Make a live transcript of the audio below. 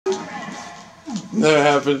Never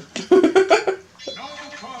happened.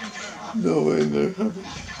 No way, never happened.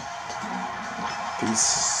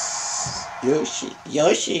 Peace. Yoshi.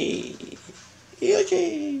 Yoshi.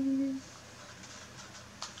 Yoshi.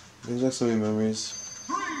 Brings back so many memories.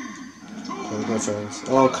 With my friends.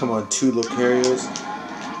 Oh, come on. 2 Lucarios.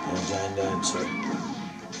 And a giant dinosaur.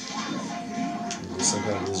 And some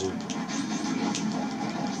kind of lizard.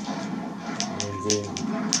 Look.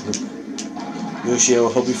 Yoshi, I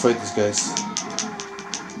will help you fight these guys.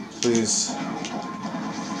 Please.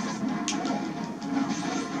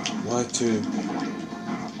 Why 2?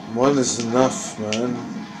 1 is enough, man.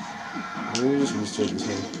 Maybe just restart this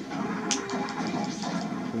one.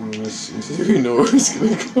 We know where it's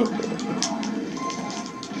gonna go.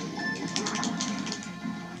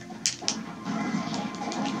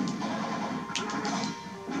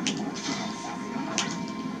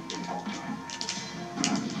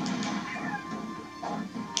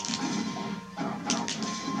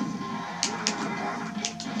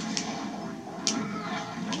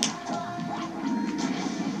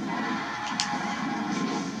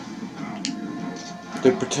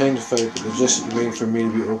 They're pretending to fight, but they're just waiting for me to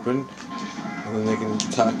be open, and then they can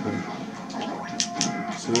attack me.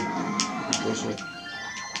 See? Bullshit.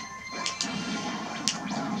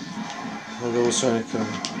 Logo was trying to kill me.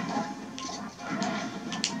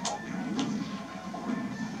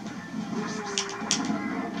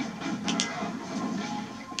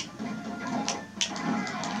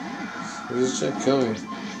 He was trying to kill me.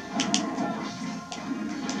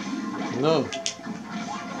 No.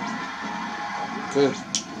 Good.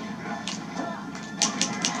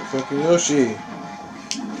 Fucking Yoshi.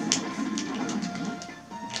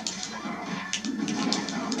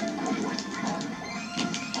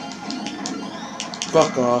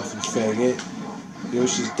 Fuck off, you faggot.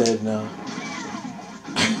 Yoshi's dead now.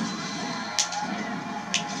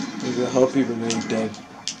 I'm gonna help you, but now you're dead.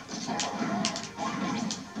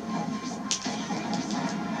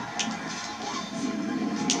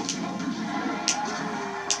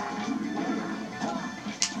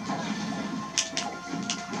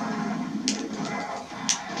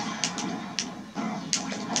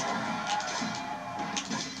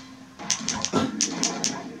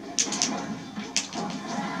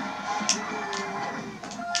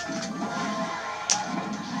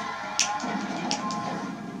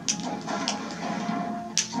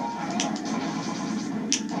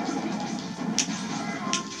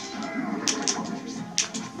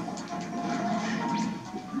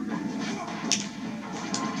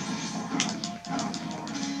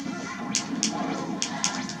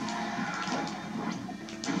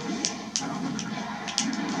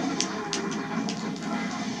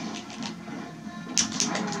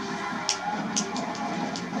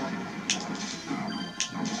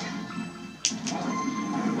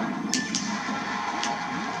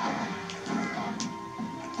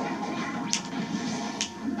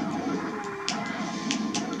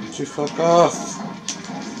 You fuck off.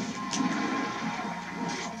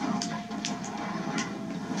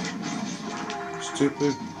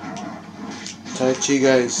 Stupid Tai Chi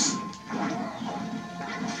guys.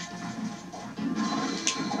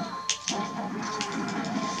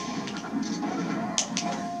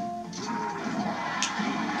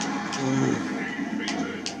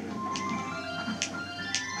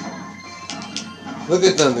 Look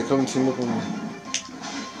at them, they come team up on me.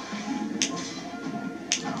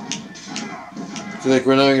 They're like,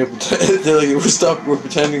 we're not gonna pretend. They're like, we're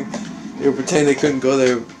pretending. They were pretending they couldn't go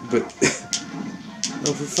there, but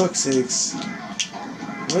no, for fuck's sakes,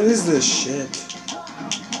 what is this shit?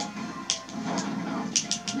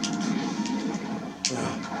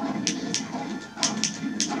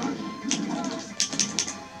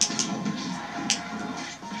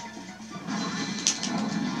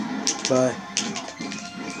 Bye.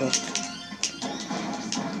 Fuck.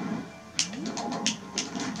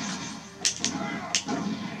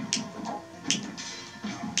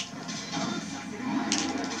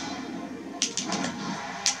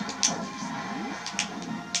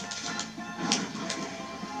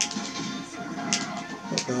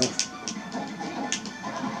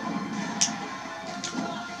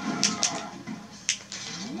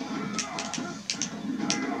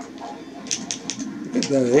 Look at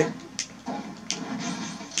that, eh?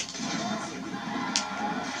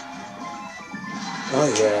 Oh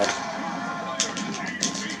yeah.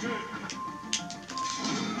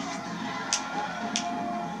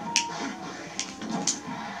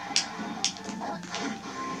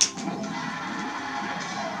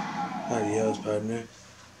 Adios, partner.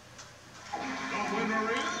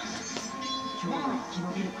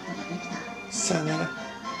 Sayonara.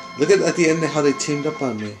 Look at the end how they teamed up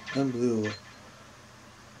on me. Unbelievable.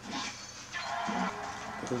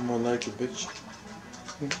 More like a bitch.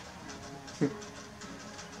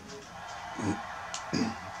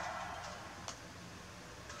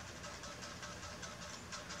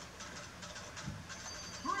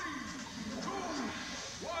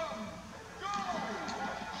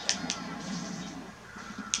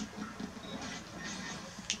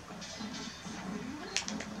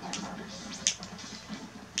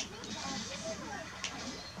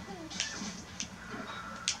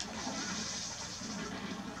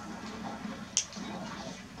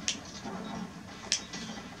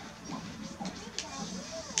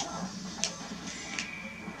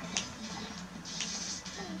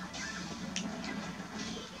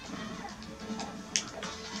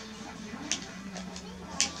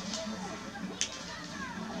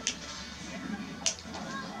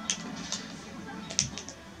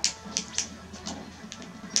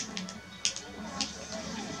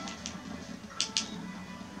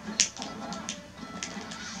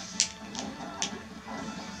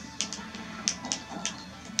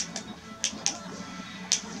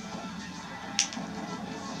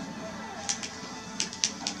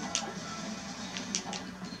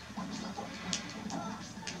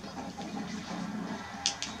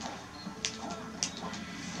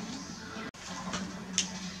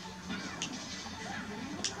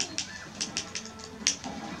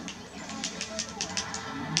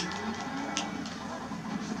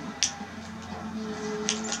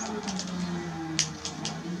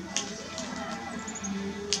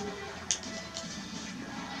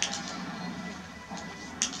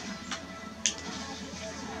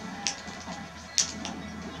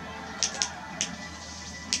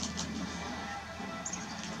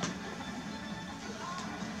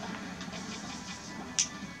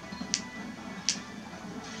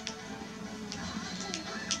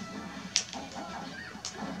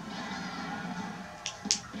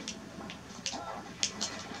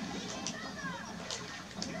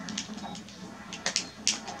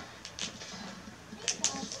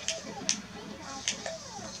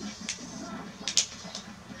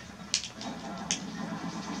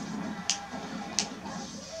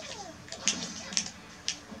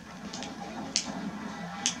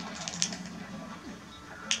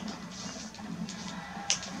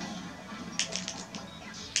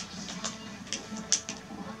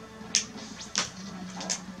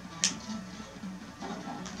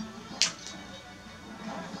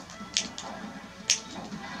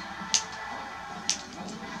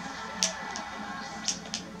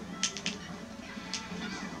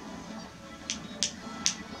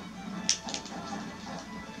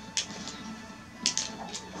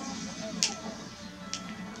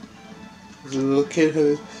 The little kid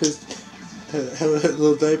had a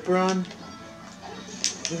little diaper on,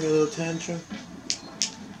 having a little tantrum.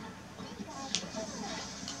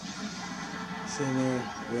 Sitting there,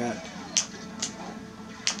 rat.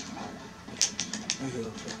 Look at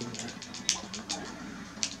little fucking rat.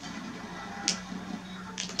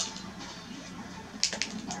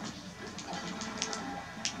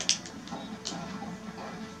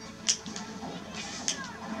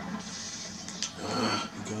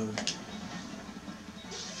 You got it.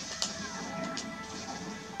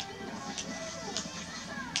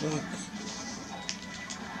 Look.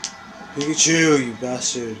 Pikachu, you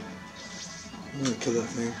bastard. I'm gonna kill that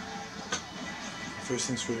thing. First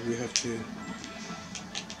things first, we have to...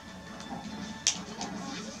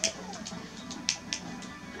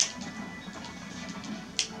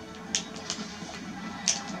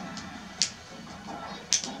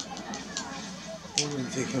 I'm gonna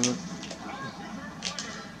take him up.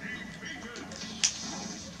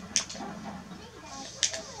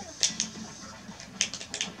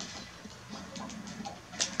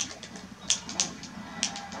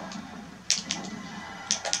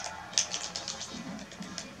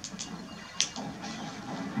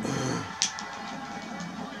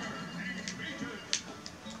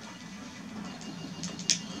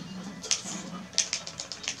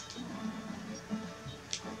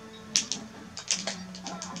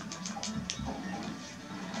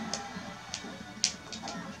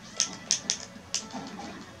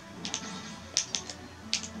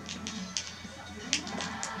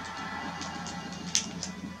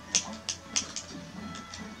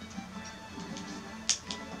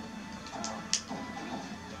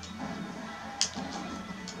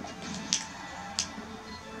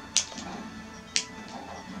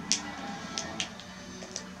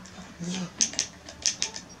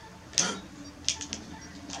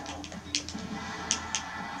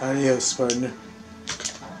 Adios, partner.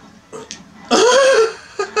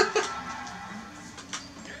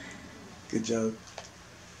 Good job.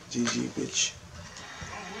 GG, bitch.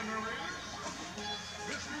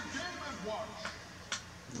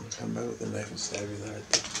 come out with a knife and stab you in the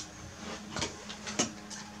heart.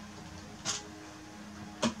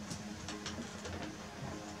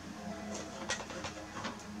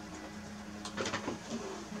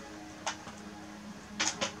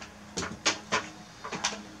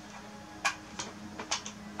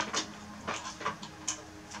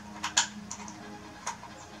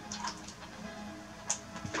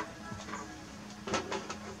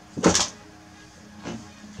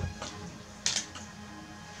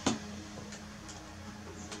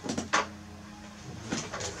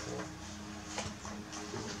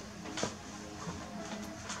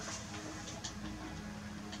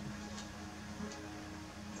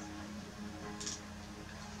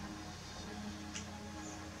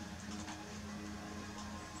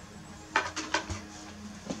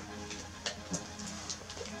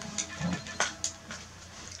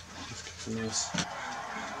 Nice.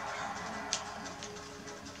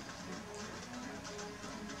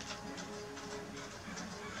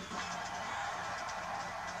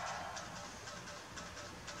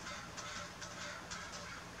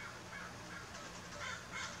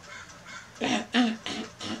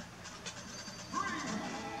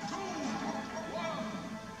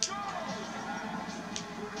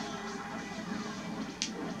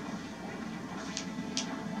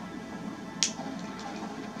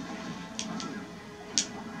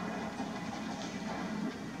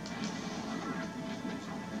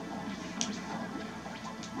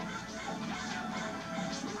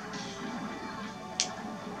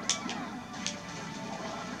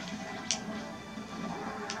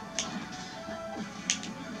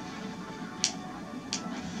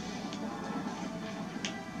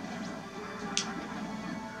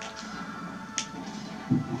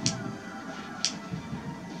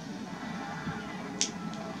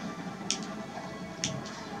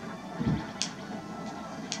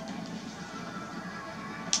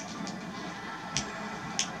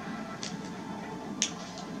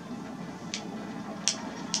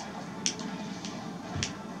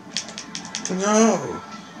 No!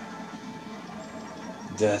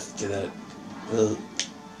 Death to that.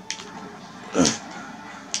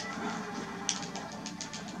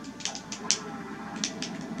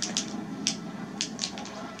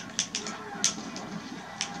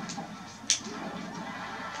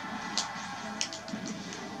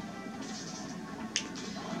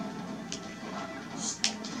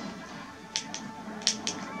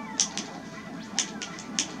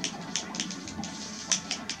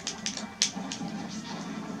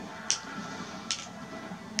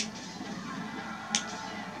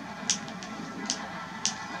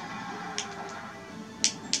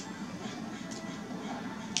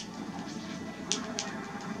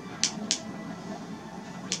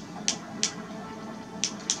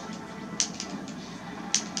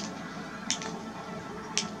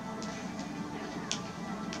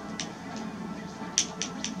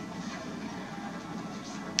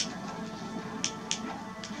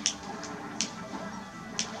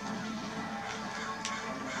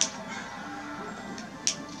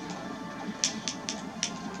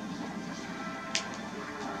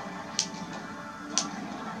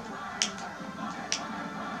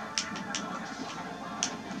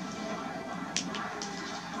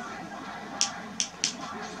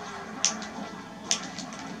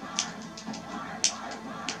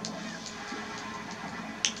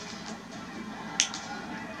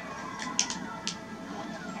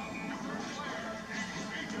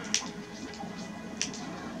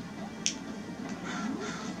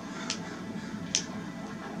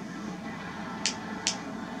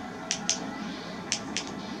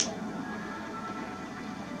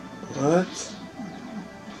 What?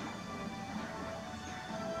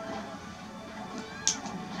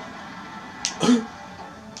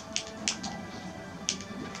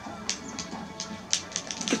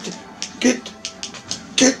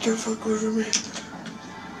 Get the fuck over me.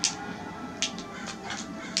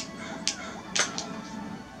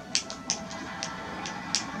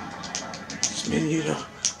 It's me and you know.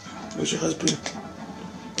 Where's your husband?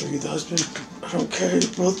 Are you the husband? I don't care,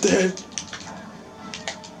 you're both dead.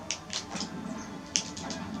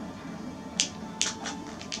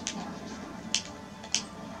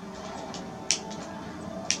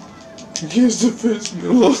 Here's the first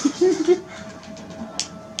meal.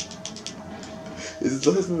 Is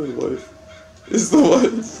the husband or the wife? It's the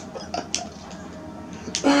wife.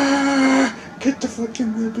 Ah, get the fuck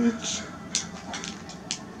in there, bitch.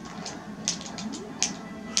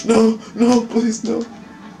 No, no, please, no.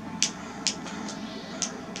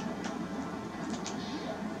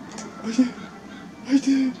 I did. I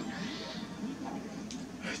did.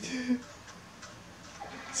 I did.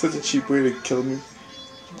 Such a cheap way to kill me.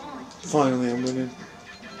 Finally, I'm winning.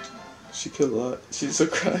 She killed a lot. She's so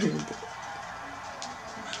crying.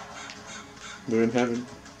 We're in heaven.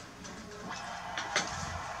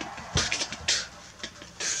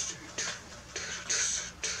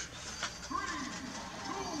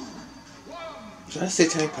 Should I say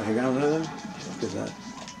tank? I got one of them? What is that?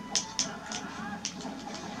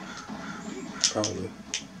 Probably.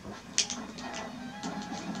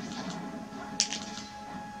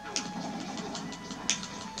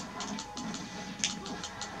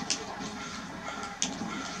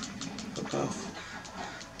 Fuck off.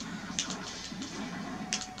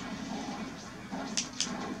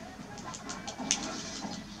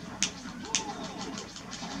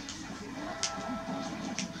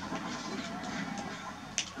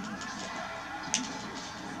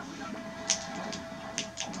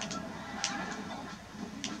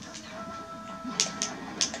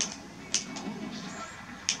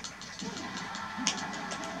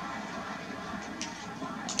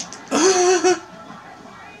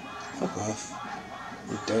 Fuck off.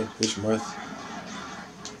 You're dead, bitch, Marth.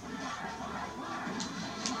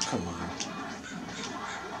 Come on.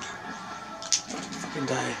 Fucking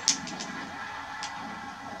die.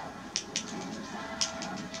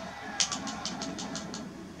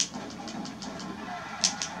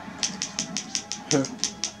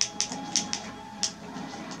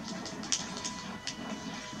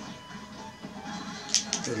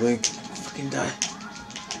 Hey, Link. Fucking die.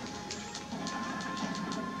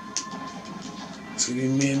 It's gonna be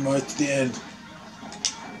me and Marth to the end.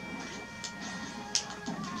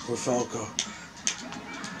 Or Falco.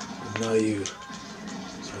 But not you.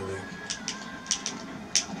 Sorry.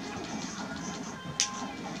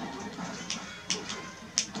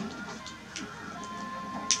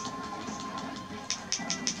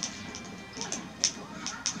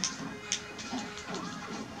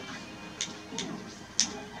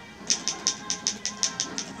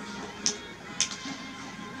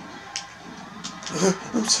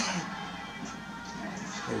 I'm sorry.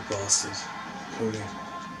 Oh, bastard. Cody.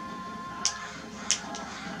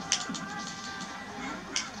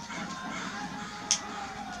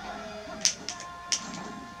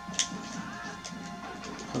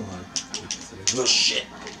 Come on. Little shit.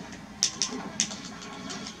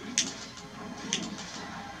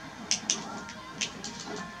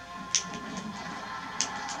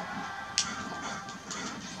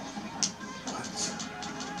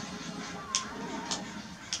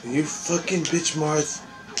 You fucking bitch, Marth.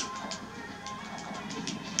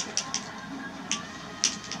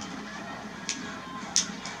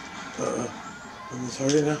 I'm the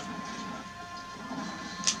target now.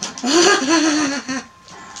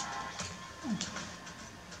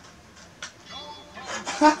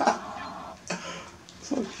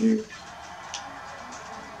 Fuck you.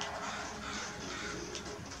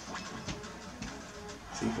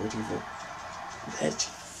 C424. Let's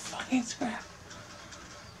fucking scrap.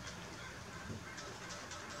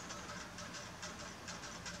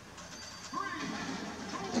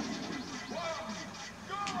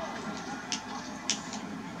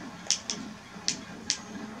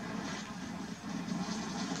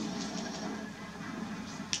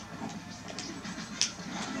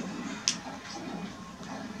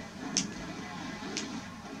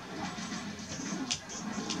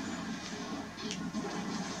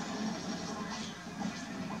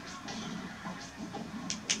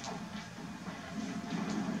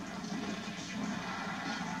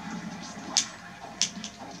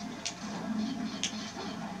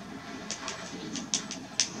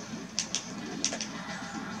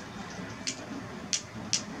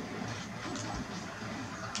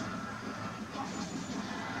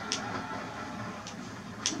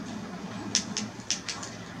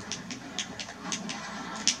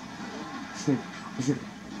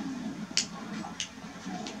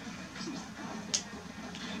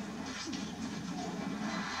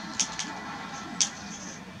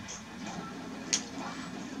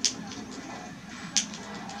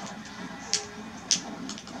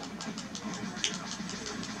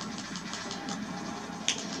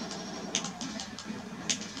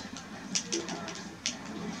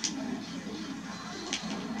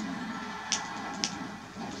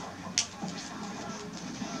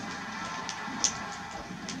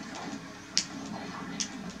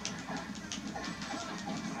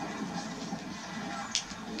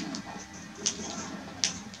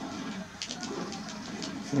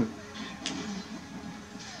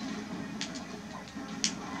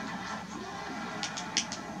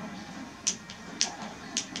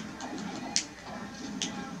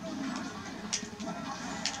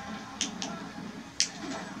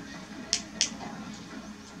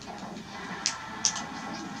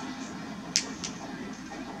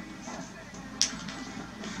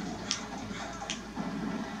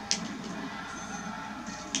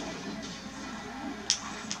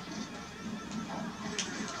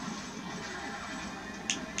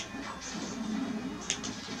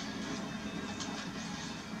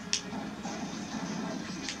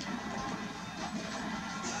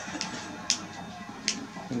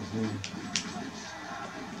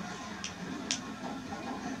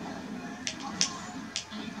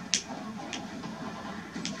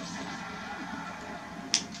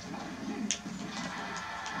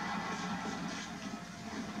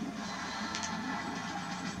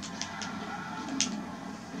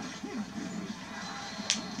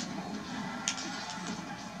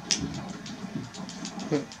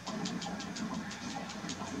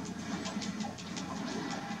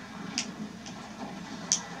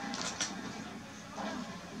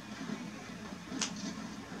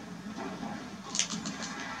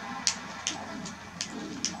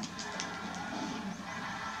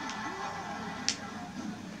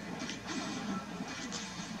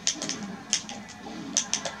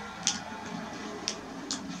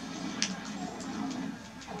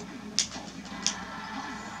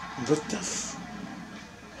 What the f...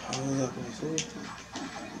 How did that go through?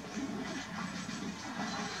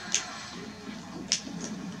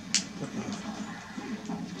 What the fuck?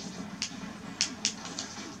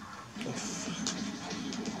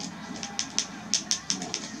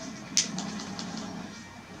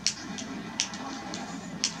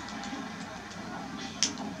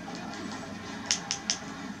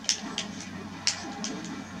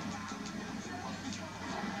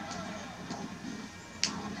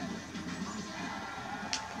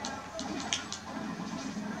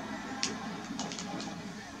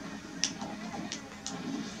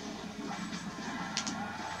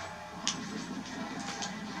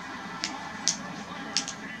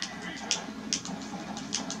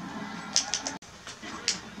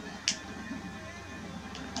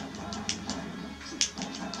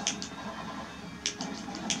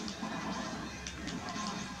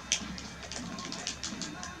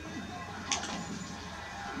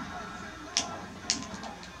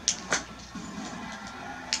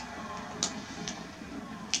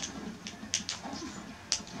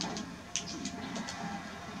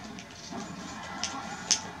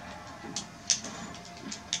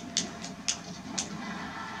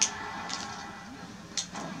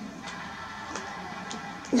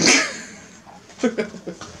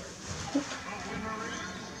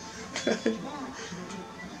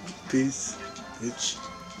 Peace, bitch.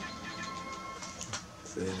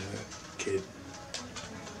 Later, kid.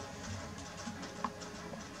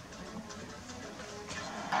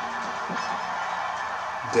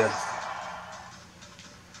 Death.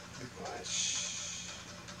 Be quiet. Shh.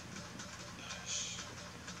 Shh.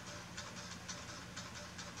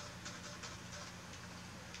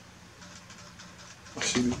 I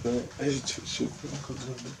should be quiet. I should be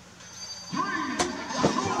quiet.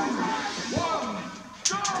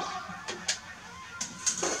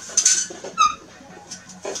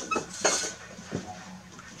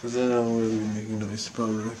 Because then I don't really be making noise,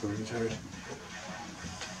 probably like a retard.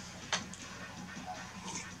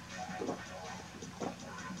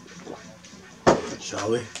 Shall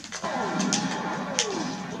we?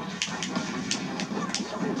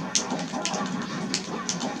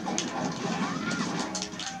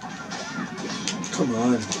 Come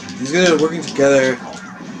on. These guys are working together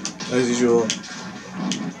as usual.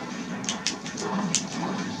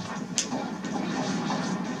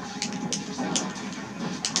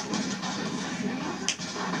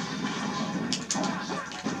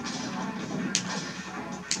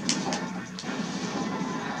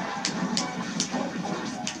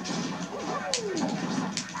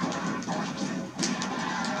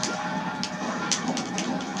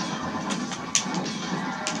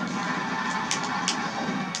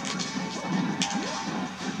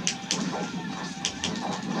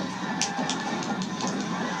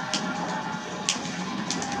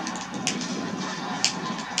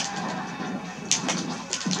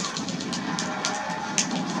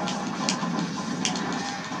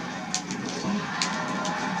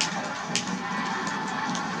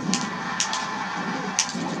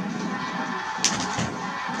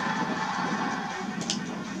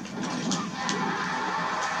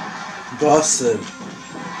 Boston.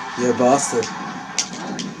 Yeah, Boston.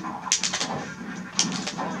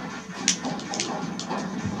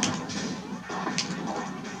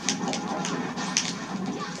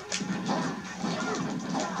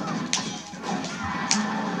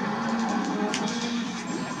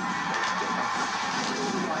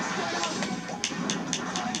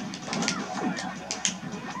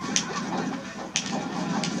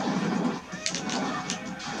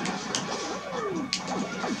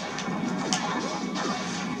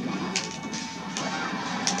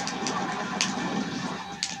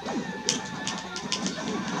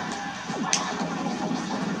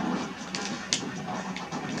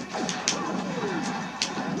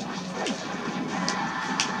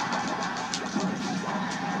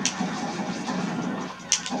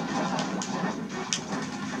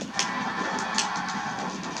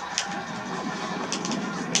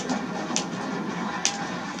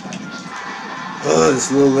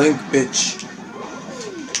 this little link, bitch.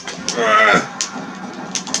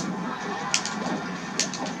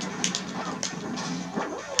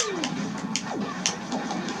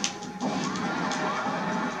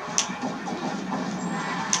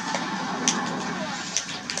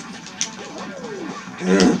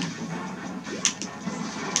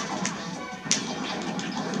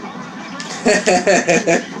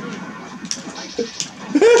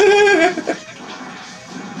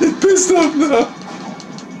 They're pissed off now.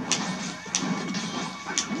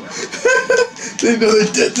 They know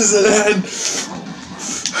their death is at hand.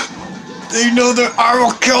 They know that I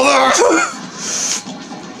will kill them.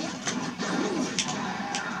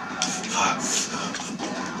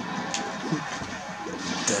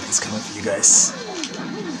 Death is coming for you guys.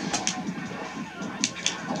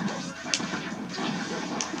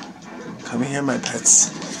 Come here, my pets,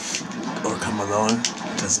 or come alone.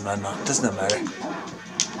 It doesn't matter. Does not matter.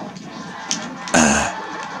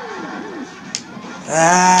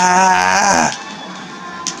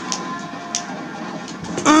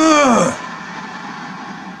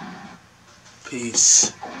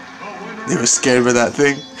 Peace. They were scared of that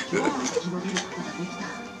thing.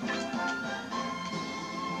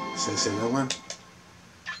 Should I say that one?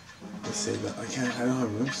 Let's say that. I don't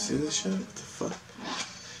have room to say this shit. What the fuck?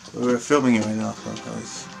 We're filming it right now,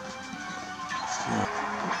 guys.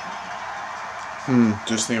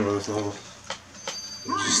 Just think about this level.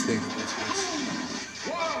 Just think about this.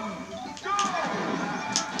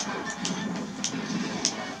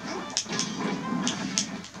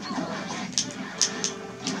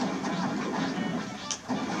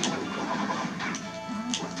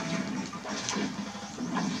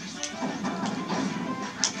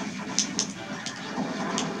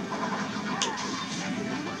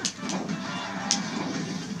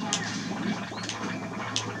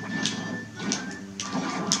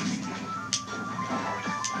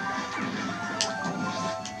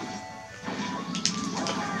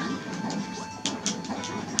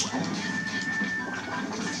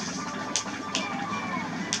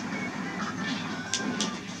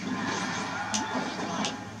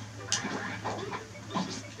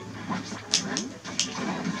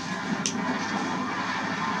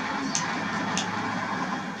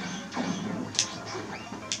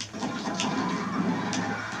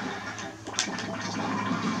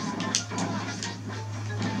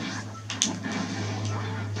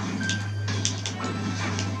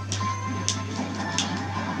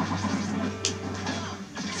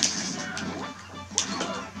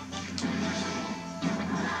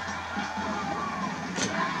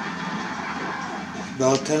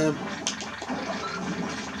 About time.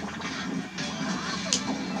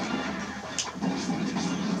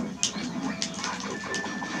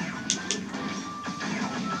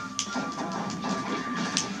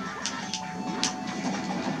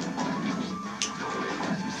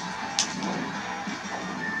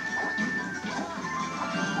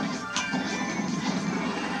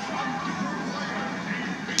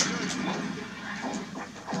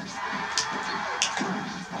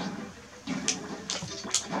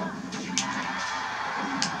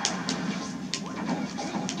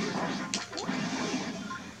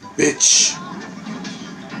 Bitch.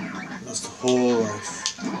 Lost the whole life.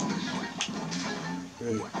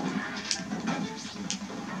 Great.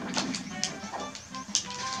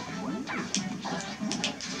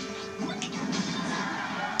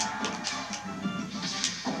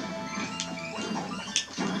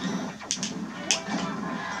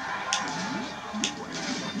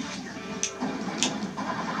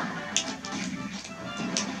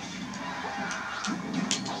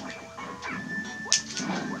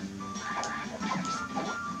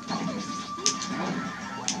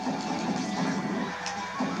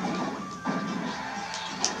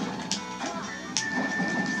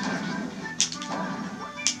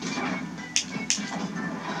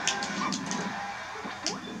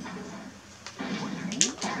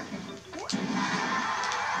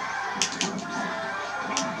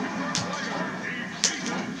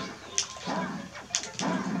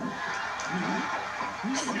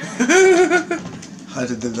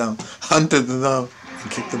 Hunted them down,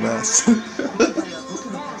 and kicked them ass.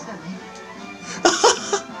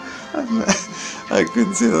 I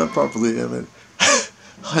couldn't say that properly, I meant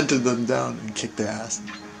hunted them down and kicked their ass.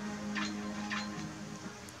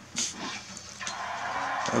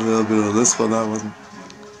 A little bit of a lisp on that one.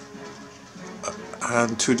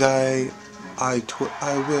 And today, I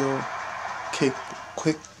will kick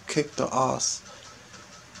the ass.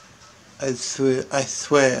 I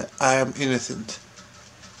swear, I am innocent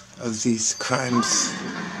of these crimes.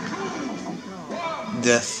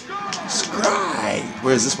 Death Scry!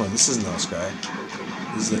 Where is this one? This isn't no Scry.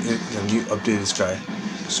 This is the new updated Scry.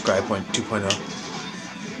 Scry 2.0.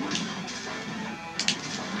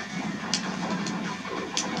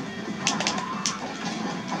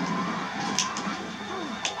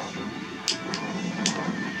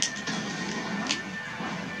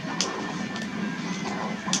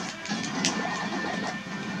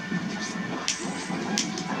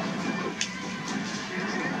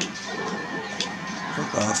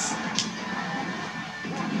 Fuck off.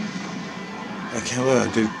 I can't believe I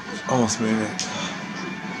did almost made it.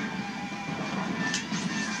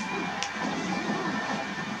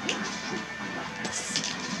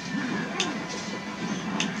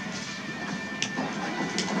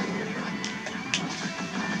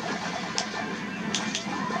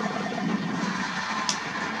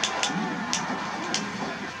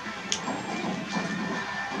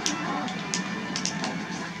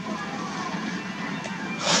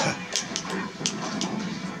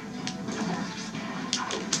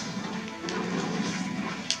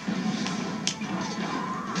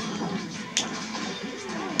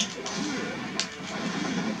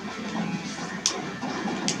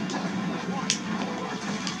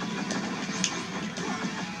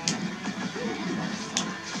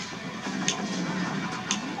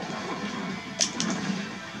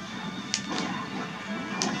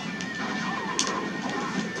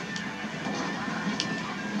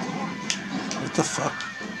 What the fuck?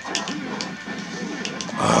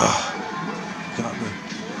 Got me.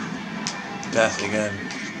 Death again.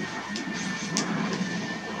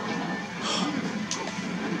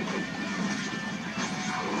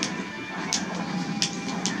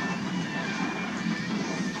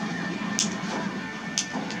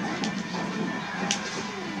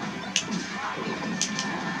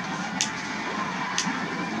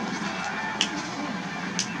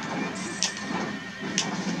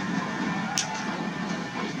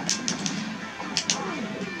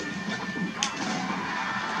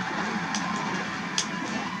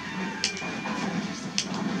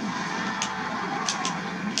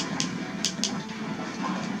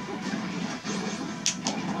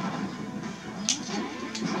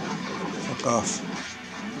 Fuck off.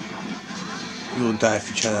 You will die if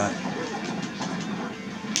you try that.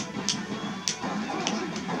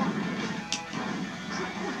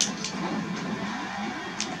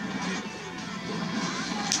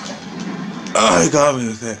 Oh, he got me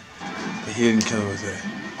with it. But he didn't kill me with it.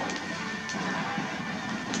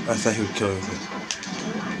 I thought he would kill me with it.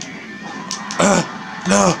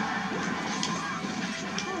 No!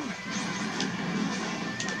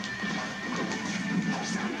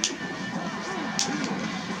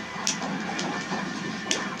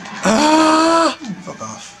 Fuck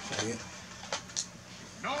off.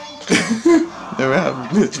 Never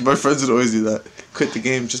happened. My friends would always do that. Quit the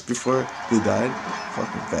game just before they died.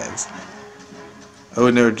 Fucking bags. I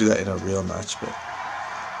would never do that in a real match, but.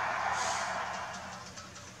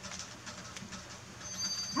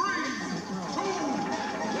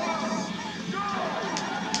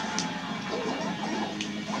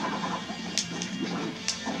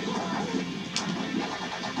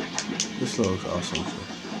 This looks awesome.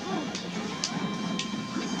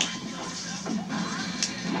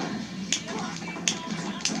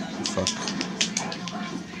 Fuck.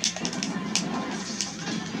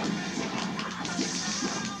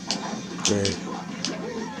 Great.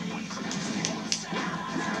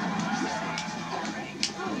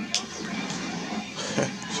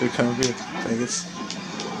 Should come here, Vegas.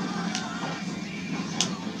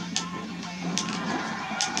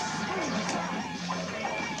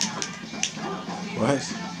 What?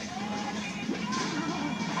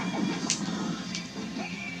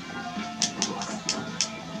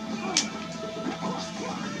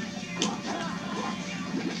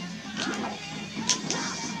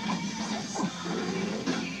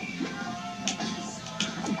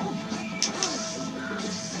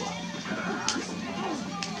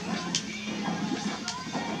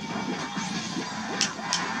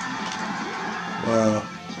 Wow.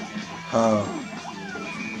 How?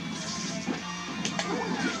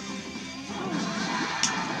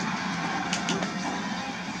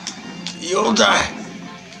 You'll die!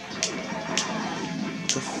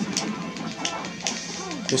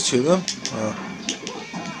 There's two of them? Wow.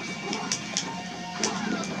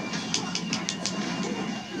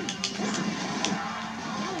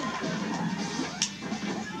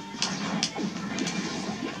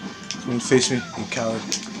 Come and face me, you coward.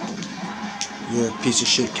 You're a piece of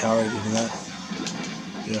shit coward, you know that?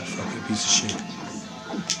 You're a fucking piece of shit.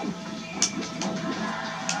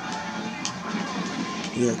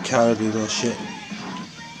 You're a cowardly little shit.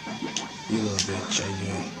 You little bitch, I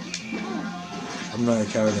knew it. I'm not a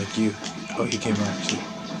coward like you. Oh, he came out actually.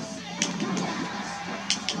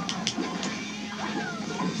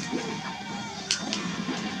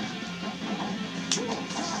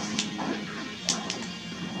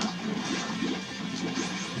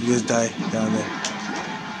 You guys die down there.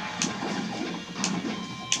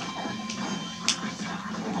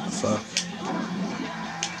 Fuck.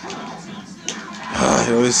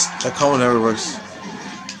 It always, that combo never works.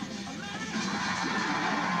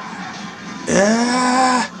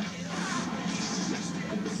 Yeah!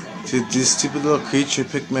 Dude, these stupid little creature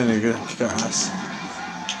Pikmin are gonna kick our ass.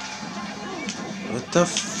 What the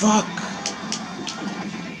fuck?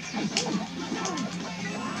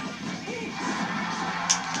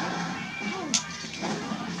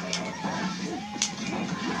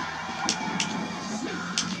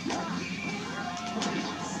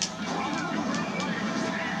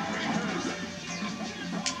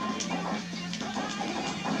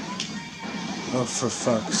 Oh, for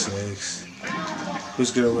fuck's sakes.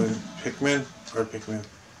 Who's gonna win? Pikmin or Pikmin?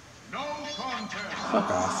 No contest. Fuck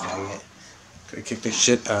off, faggot. Gotta kick the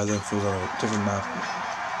shit out of them fools on a different map.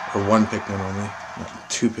 Or one Pikmin only. Not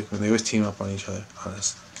two Pikmin. They always team up on each other,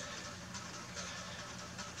 honest.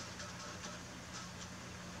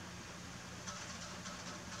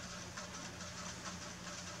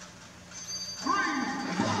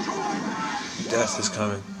 Death is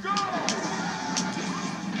coming.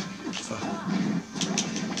 Fuck.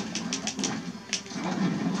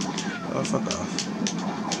 Oh, fuck off.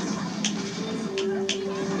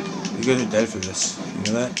 You guys are dead for this.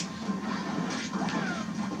 You know that?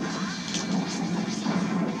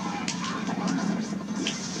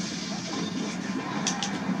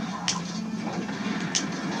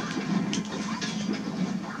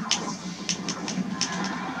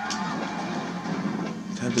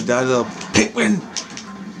 Time to die, little Pikmin!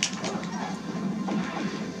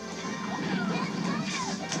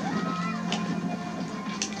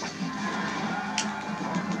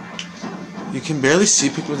 You can barely see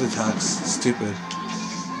Pikmin's attacks. Stupid.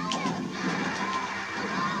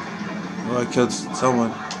 Oh, I killed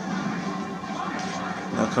someone.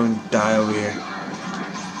 Now come die over here.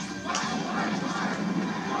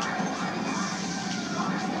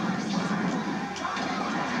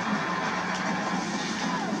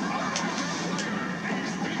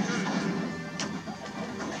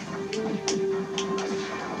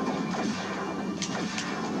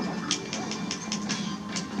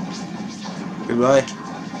 Goodbye.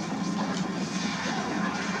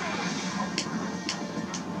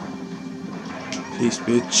 Peace,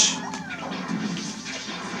 bitch.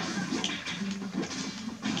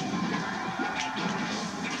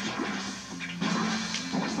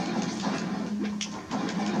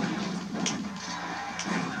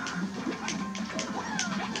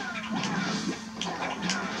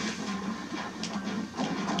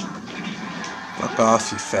 Fuck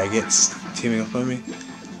off, you faggots. Teaming up on me.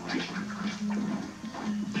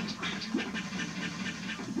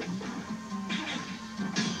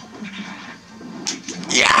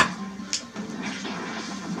 Yeah!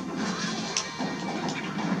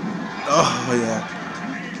 Oh, yeah.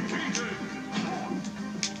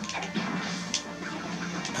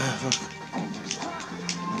 Ah, fuck.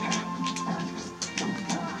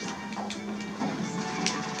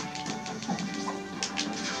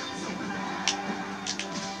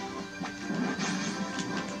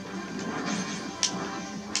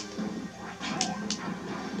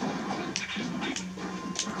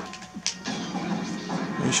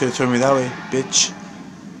 You should have turned me that way, bitch.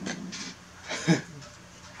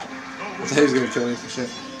 I thought he was gonna kill me for shit.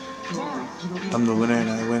 I'm the winner and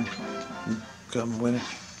I win. I'm a winner.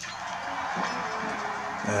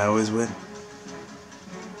 I always win.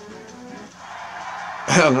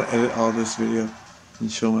 I'm gonna edit all this video and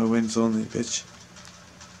show my wins only, bitch.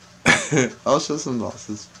 I'll show some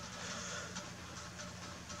losses.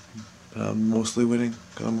 But I'm mostly winning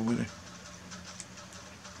because I'm a winner.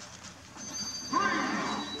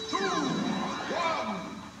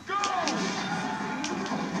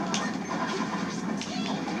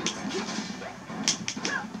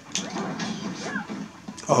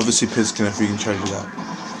 Obviously, Piz can freaking charge it out.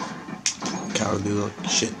 Cowardly little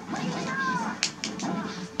shit.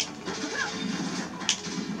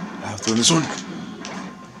 I have to win this one.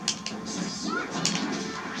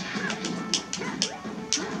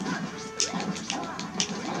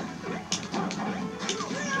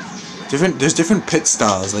 There's different pit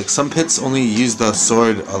styles. Like some pits only use the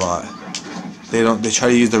sword a lot. They try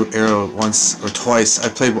to use the arrow once or twice. I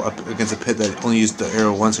played up against a pit that only used the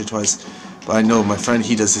arrow once or twice. But I know my friend,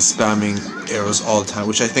 he does his spamming arrows all the time,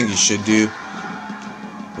 which I think he should do.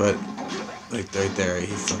 But Like right there, he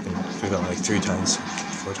fucking could have gone like 3 times,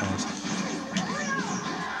 4 times.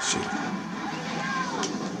 Shit.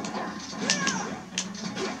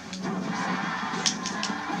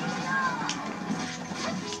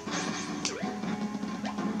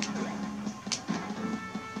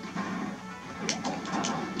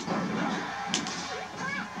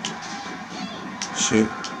 Shoot.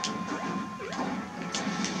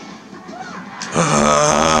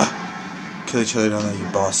 Kill each other down there, you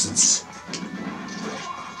bastards.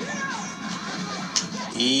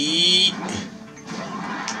 Eat.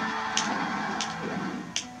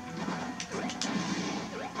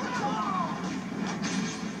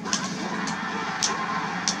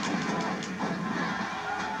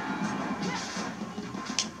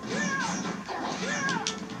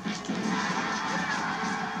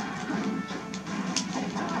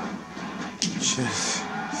 Shit,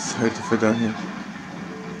 it's hard to fit down here.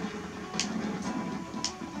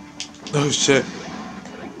 Oh shit.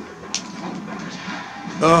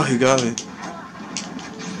 Oh, he got me.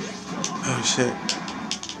 Oh shit.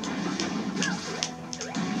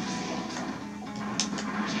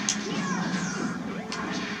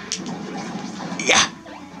 Yeah.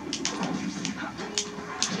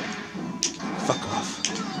 Fuck off.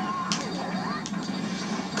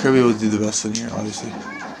 Kirby will do the best in here, obviously.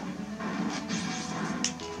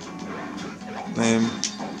 Lame.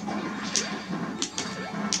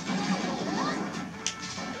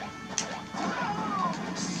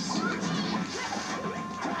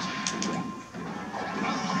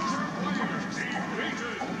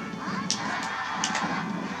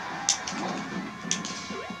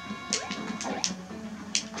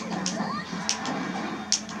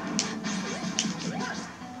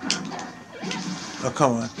 Oh,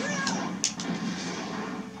 come on.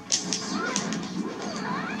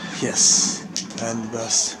 Yes. And the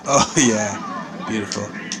best. Oh, yeah. Beautiful.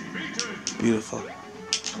 Beautiful.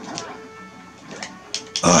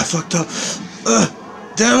 Oh, I fucked up.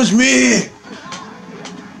 Damage me!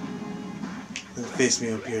 Then face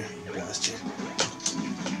me up here, you bastard.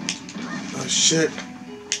 Oh, shit.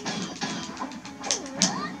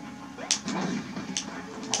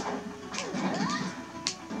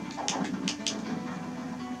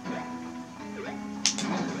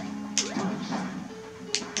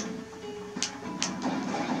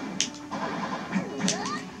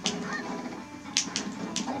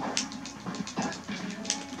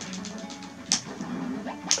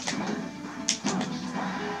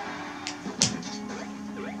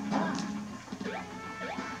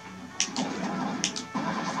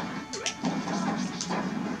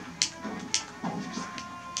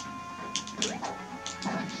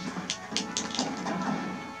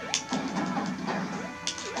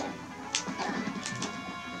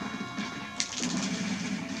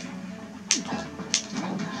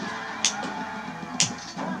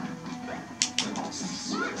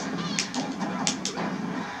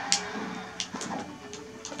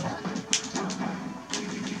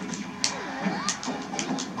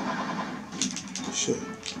 Shit.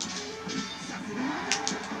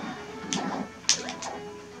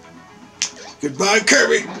 Goodbye,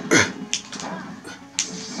 Kirby.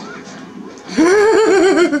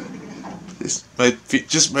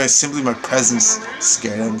 Simply my presence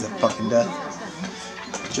scared him to fucking death.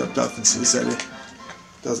 Jumped off and suicided.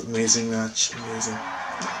 That was an amazing match. Amazing.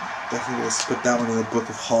 Definitely gonna put that one in the book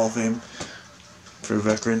of Hall of Fame for a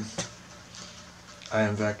veteran. I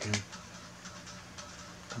am veteran.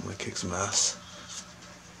 I'm gonna kick some ass.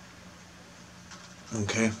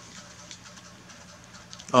 Okay.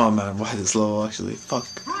 Oh man, why this low actually? Fuck.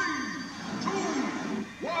 3, 2,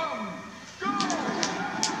 1, go!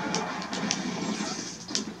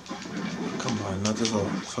 Come on, not this low.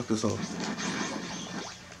 Fuck this low.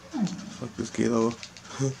 Fuck this gay level.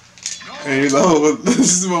 Any level with,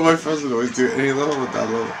 this is what my friends would always do. Any level with that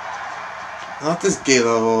level. Not this gay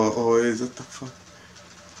level always. What the fuck?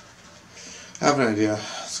 I have an idea.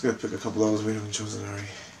 Just gonna pick a couple levels we haven't chosen already.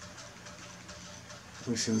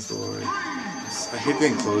 We've seen this level already. I hate the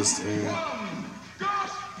enclosed area.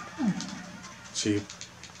 Cheap.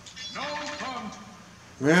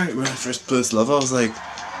 Remember when I first played this level, I was like,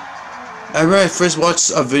 I remember I first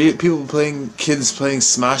watched a video, kids playing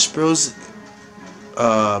Smash Bros.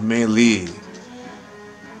 Melee.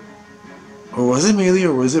 Or was it Melee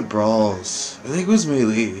or was it Brawls? I think it was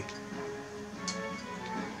Melee.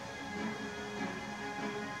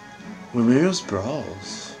 Or maybe it was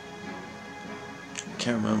Brawls. I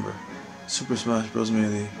can't remember. Super Smash Bros.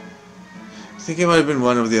 Melee. I think it might have been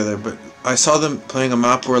one or the other, but I saw them playing a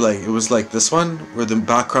map where like it was like this one, where the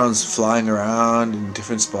background's flying around in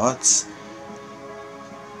different spots.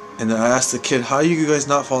 And then I asked the kid, how are you guys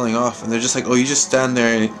not falling off? And they're just like, oh, you just stand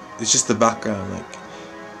there and it's just the background, like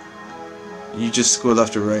you just go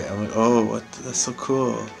left or right. I'm like, oh, what? That's so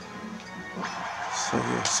cool. So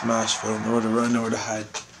here, Smashville, nowhere to run, nowhere to hide.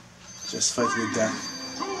 Just fight to the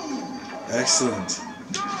death. Excellent.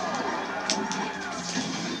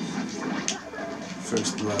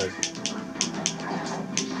 First blood.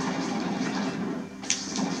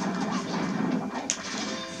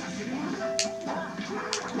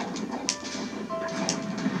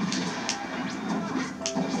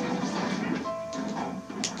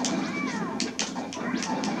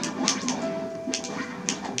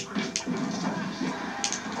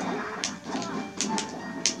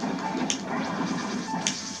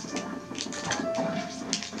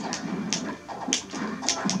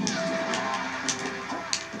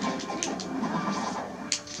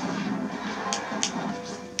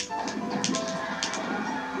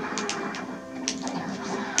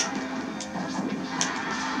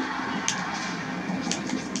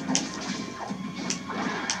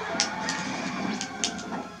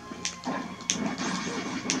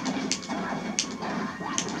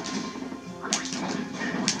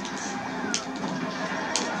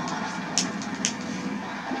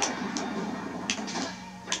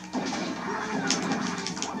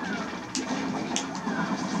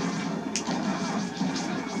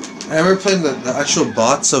 I remember playing the actual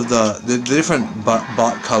bots of the different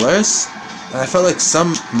bot colors, and I felt like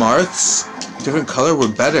some Marths, different color, were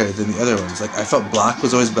better than the other ones. Like, I felt black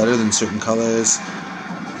was always better than certain colors,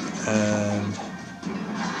 and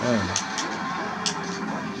I don't know.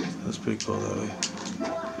 That was pretty cool that way.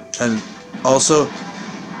 And also,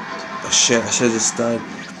 oh shit, I should have just died.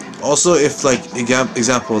 Also, if, like,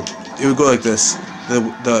 example, it would go like this.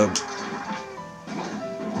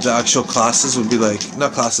 The actual classes would be like,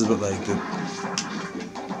 not classes, but like the,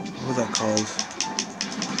 what was that called?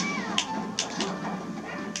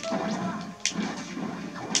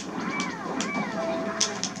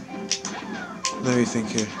 Let me think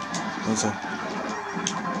here. One sec.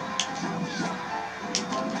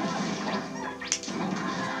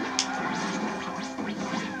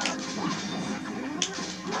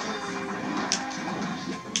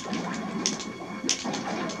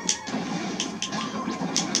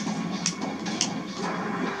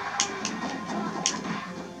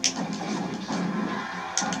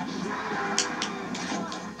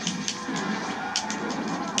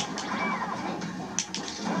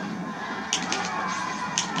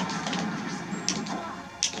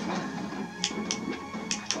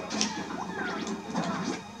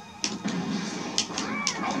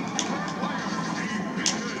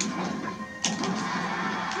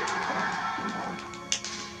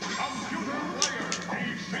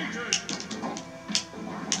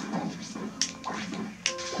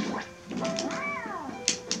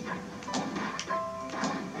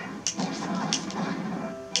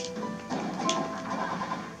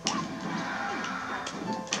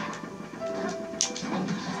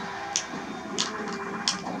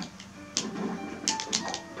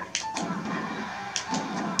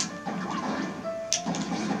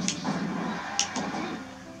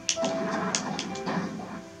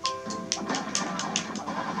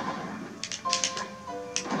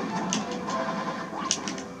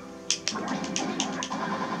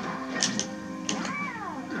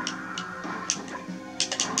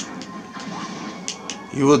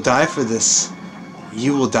 You will die for this.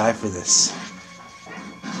 You will die for this.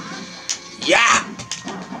 Yeah!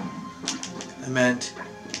 I meant...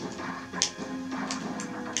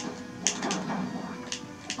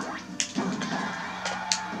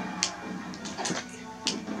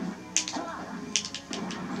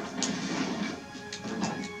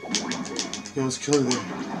 He almost killed me.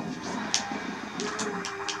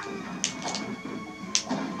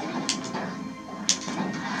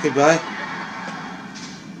 Okay, bye.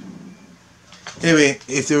 Anyway,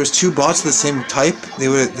 if there was two bots of the same type, they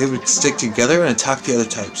would stick together and attack the other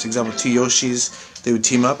types. For example, two Yoshis, they would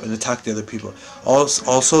team up and attack the other people.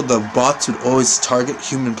 Also, the bots would always target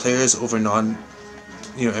human players over NPC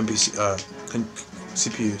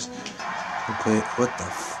CPUs. What the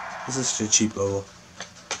f? This is such a cheap level.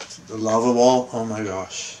 The lava wall. Oh my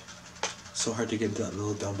gosh, so hard to get into that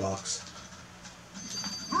little dumb box.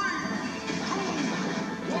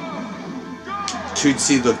 2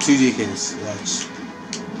 look, 2 DKs, watch.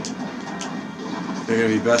 They're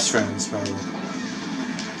gonna be best friends, probably.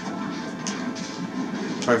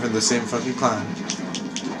 Probably from the same fucking clan.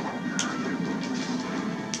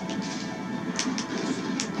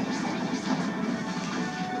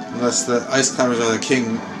 Unless the Ice Climbers are the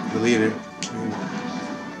king, the leader.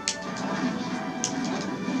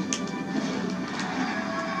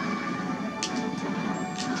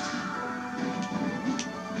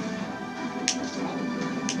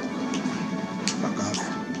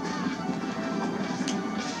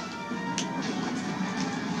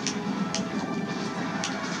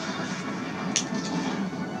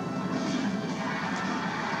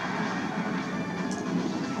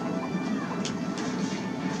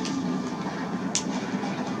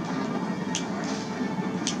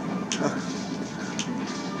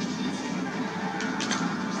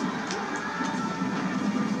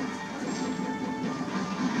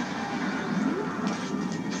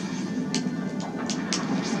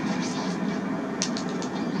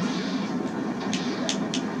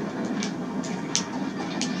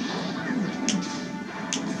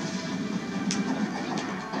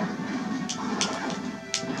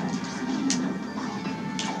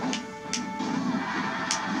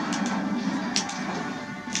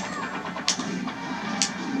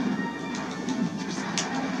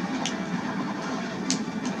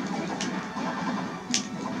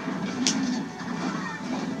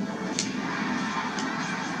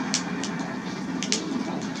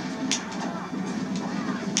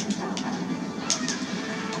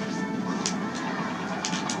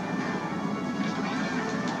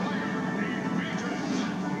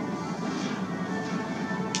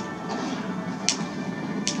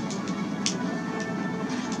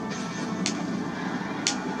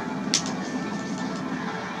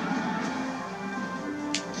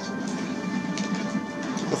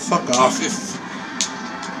 Fuck off if...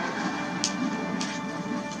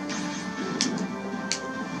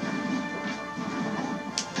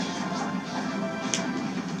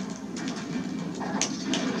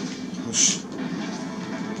 Oh, shit.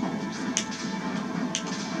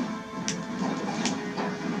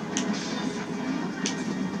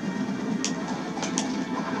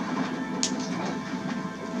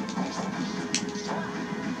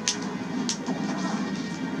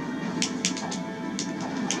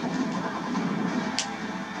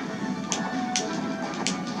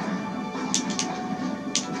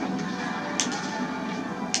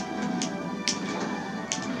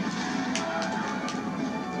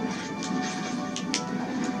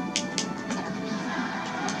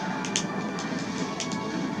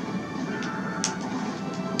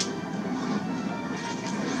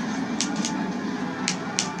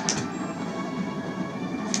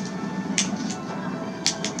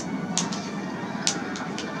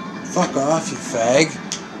 Fuck off, you fag.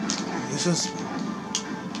 This is...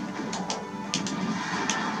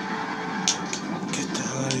 Get the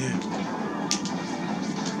hell out of here.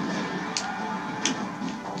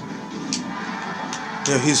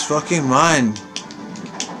 Yo, he's fucking mine.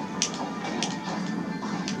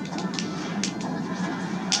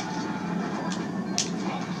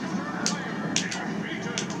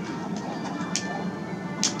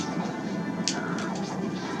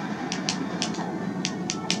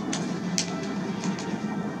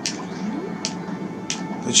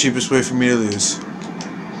 The cheapest way for me to lose.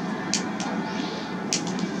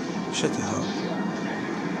 Shut the hell up.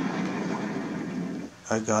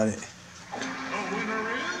 I got it.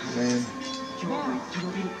 Man.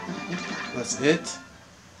 That's it?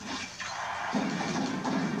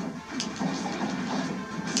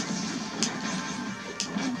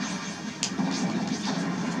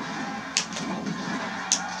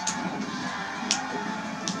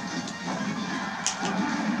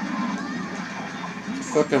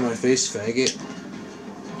 Fuck on my face, faggot.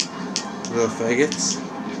 Little faggots.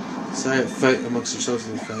 Sorry, fight amongst yourselves,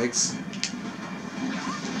 little fags.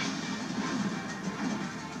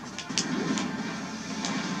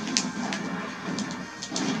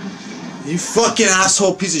 You fucking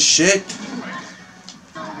asshole piece of shit!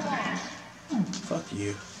 Fuck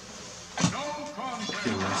you. Fuck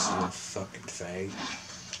you, little fucking fag.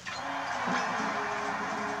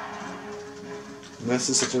 Mess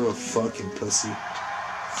is such a little fucking pussy.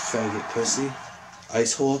 Faggot pussy.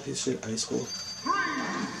 Ice hole, his shit, ice hole. 3,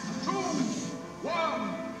 2, 1, go!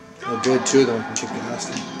 Oh, good, two of them can kick your ass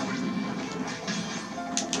then.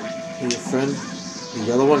 Hey, your friend, the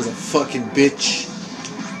yellow one is a fucking bitch.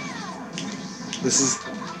 This is,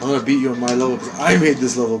 I'm gonna beat you on my level because I made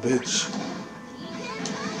this level, bitch.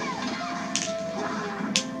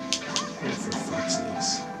 Oh, for fuck's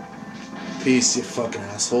sakes. Peace, you fucking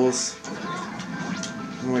assholes.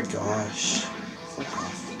 Oh my gosh. Fuck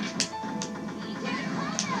off.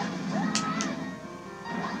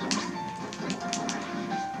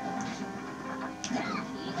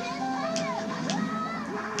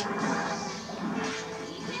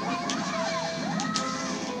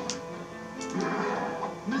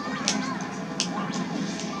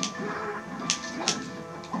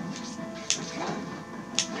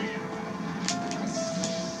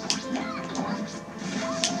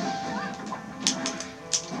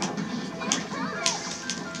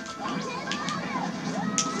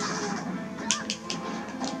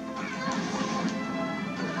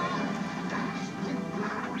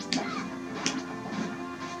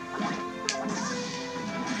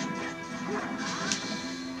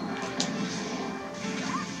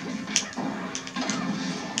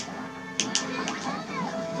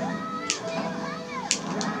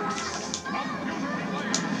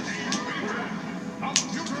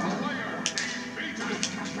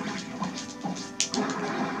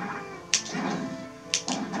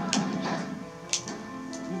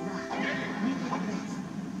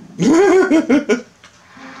 The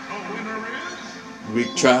winner is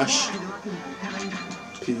Weak trash.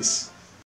 Peace.